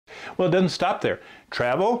Well, it doesn't stop there.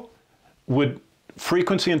 Travel would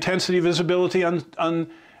frequency, intensity, visibility,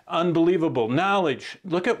 unbelievable. Knowledge.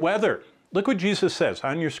 Look at weather. Look what Jesus says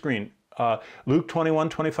on your screen. Luke 21,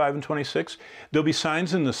 25, and 26. There'll be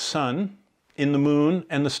signs in the sun, in the moon,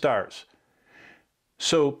 and the stars.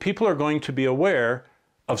 So people are going to be aware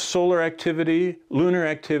of solar activity, lunar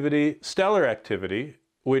activity, stellar activity,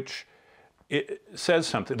 which it says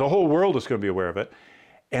something. The whole world is going to be aware of it.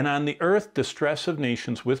 And on the earth, distress of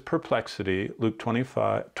nations with perplexity, Luke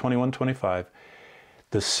 21, 25,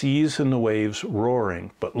 the seas and the waves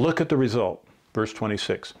roaring. But look at the result, verse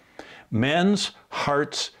 26. Men's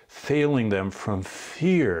hearts failing them from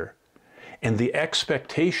fear and the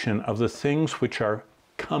expectation of the things which are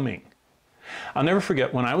coming. I'll never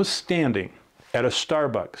forget when I was standing at a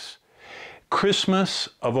Starbucks, Christmas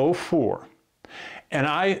of '04, and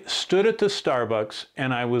I stood at the Starbucks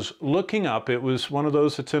and I was looking up. It was one of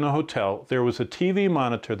those that's in a hotel. There was a TV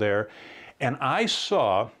monitor there, and I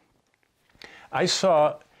saw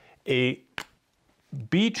a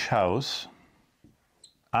beach house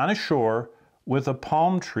on a shore with a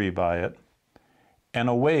palm tree by it and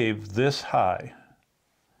a wave this high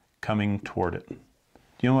coming toward it. Do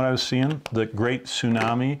you know what I was seeing? The great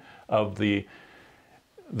tsunami of the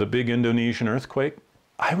big Indonesian earthquake.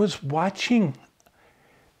 I was watching.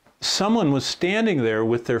 Someone was standing there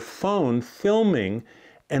with their phone filming,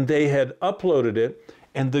 and they had uploaded it,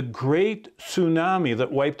 and the great tsunami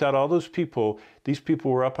that wiped out all those people, these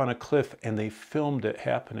people were up on a cliff and they filmed it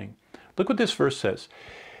happening. Look what this verse says.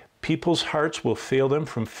 People's hearts will fail them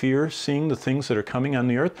from fear, seeing the things that are coming on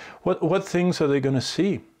the earth. What things are they going to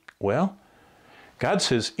see? Well, God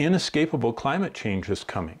says inescapable climate change is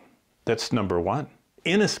coming. That's number one.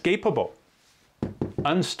 Inescapable.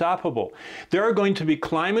 Unstoppable. There are going to be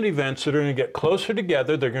climate events that are going to get closer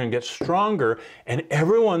together, they're going to get stronger, and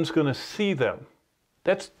everyone's going to see them.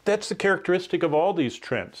 That's the characteristic of all these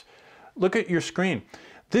trends. Look at your screen.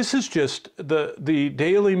 This is just the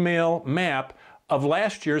Daily Mail map of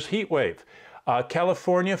last year's heat wave.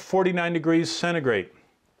 California, 49 degrees centigrade.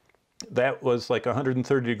 That was like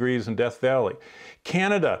 130 degrees in Death Valley.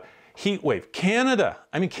 Canada, heat wave. Canada,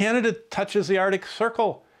 I mean, Canada touches the Arctic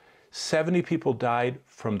Circle. 70 people died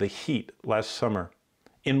from the heat last summer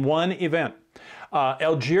in one event.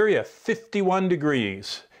 Algeria, 51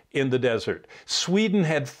 degrees in the desert. Sweden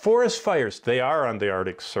had forest fires. They are on the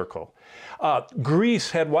Arctic Circle.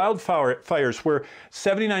 Greece had wildfires where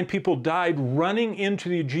 79 people died running into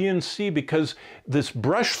the Aegean Sea because this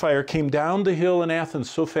brush fire came down the hill in Athens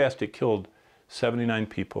so fast it killed 79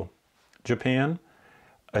 people. Japan,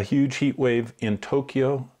 a huge heat wave in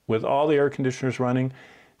Tokyo with all the air conditioners running,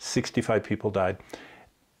 65 people died.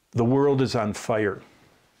 The world is on fire.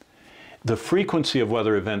 The frequency of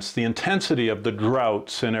weather events, the intensity of the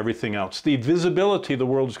droughts and everything else, the visibility the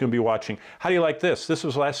world is going to be watching. How do you like this? This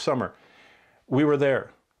was last summer. We were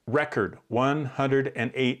there. Record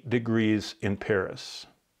 108 degrees in Paris.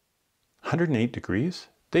 108 degrees?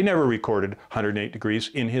 They never recorded 108 degrees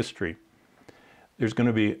in history. There's going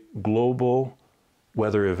to be global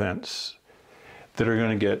weather events that are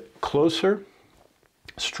going to get closer,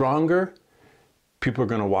 stronger. People are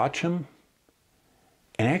going to watch them.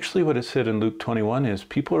 And actually what it said in Luke 21 is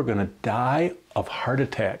people are going to die of heart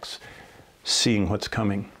attacks seeing what's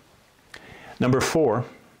coming. Number 4,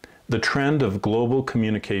 the trend of global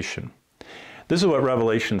communication. This is what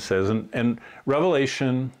Revelation says, and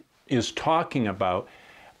Revelation is talking about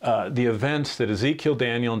the events that Ezekiel,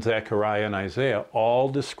 Daniel, and Zechariah, and Isaiah all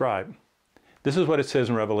describe. This is what it says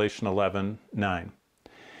in Revelation 11:9.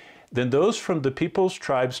 Then those from the peoples,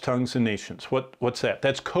 tribes, tongues, and nations. What's that?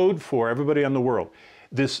 That's code for everybody on the world.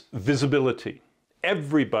 This visibility.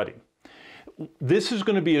 Everybody. This is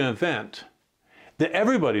going to be an event that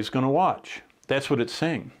everybody's going to watch. That's what it's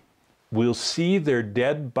saying. We'll see their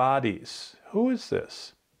dead bodies. Who is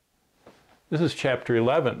this? This is chapter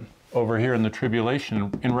 11 over here in the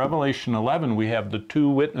tribulation. In Revelation 11, we have the two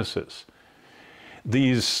witnesses.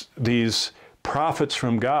 These prophets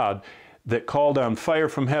from God that call down fire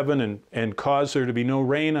from heaven and cause there to be no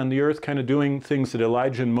rain on the earth, kind of doing things that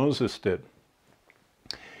Elijah and Moses did.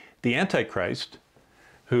 The Antichrist,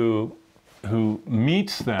 who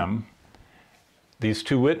meets them, these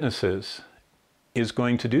two witnesses, is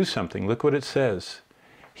going to do something. Look what it says.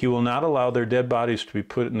 He will not allow their dead bodies to be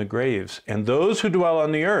put in the graves. And those who dwell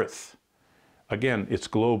on the earth, again, it's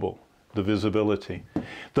global, the visibility.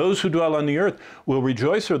 Those who dwell on the earth will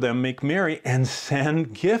rejoice over them, make merry, and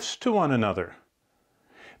send gifts to one another.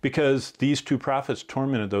 Because these two prophets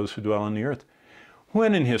tormented those who dwell on the earth.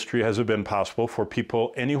 When in history has it been possible for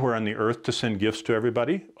people anywhere on the earth to send gifts to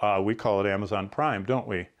everybody? We call it Amazon Prime, don't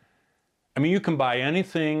we? I mean, you can buy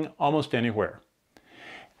anything almost anywhere.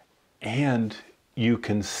 And you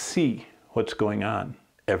can see what's going on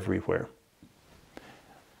everywhere.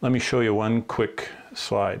 Let me show you one quick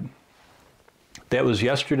slide. That was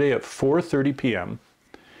yesterday at 4:30 p.m.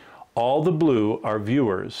 All the blue are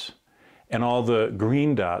viewers, and all the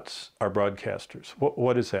green dots are broadcasters.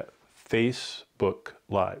 What is that? Facebook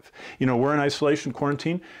Live. You know, we're in isolation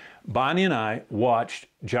quarantine. Bonnie and I watched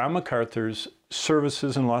John MacArthur's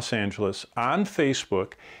services in Los Angeles on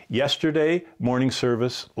Facebook yesterday, morning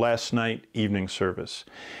service, last night, evening service.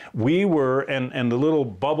 We were, and the little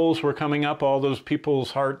bubbles were coming up, all those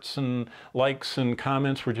people's hearts and likes and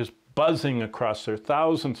comments were just buzzing across there,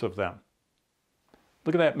 thousands of them.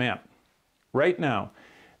 Look at that map. Right now,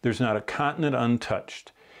 there's not a continent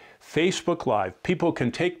untouched. Facebook Live, people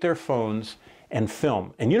can take their phones and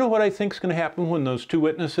film. And you know what I think is going to happen when those two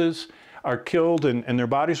witnesses are killed and their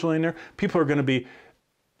bodies are laying there? People are going to be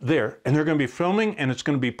there, and they're going to be filming, and it's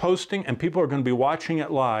going to be posting, and people are going to be watching it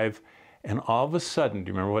live. And all of a sudden, do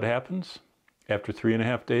you remember what happens? After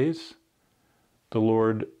 3.5 days, the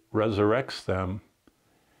Lord resurrects them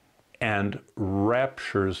and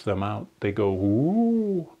raptures them out. They go,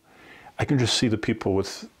 ooh. I can just see the people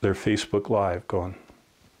with their Facebook Live going,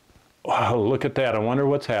 wow, look at that. I wonder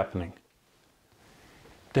what's happening.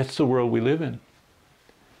 That's the world we live in.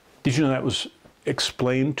 Did you know that was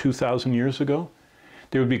explained 2,000 years ago?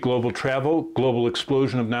 There would be global travel, global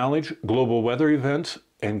explosion of knowledge, global weather events,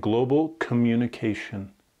 and global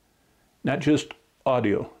communication. Not just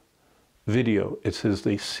audio, video, it's as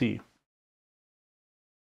they see.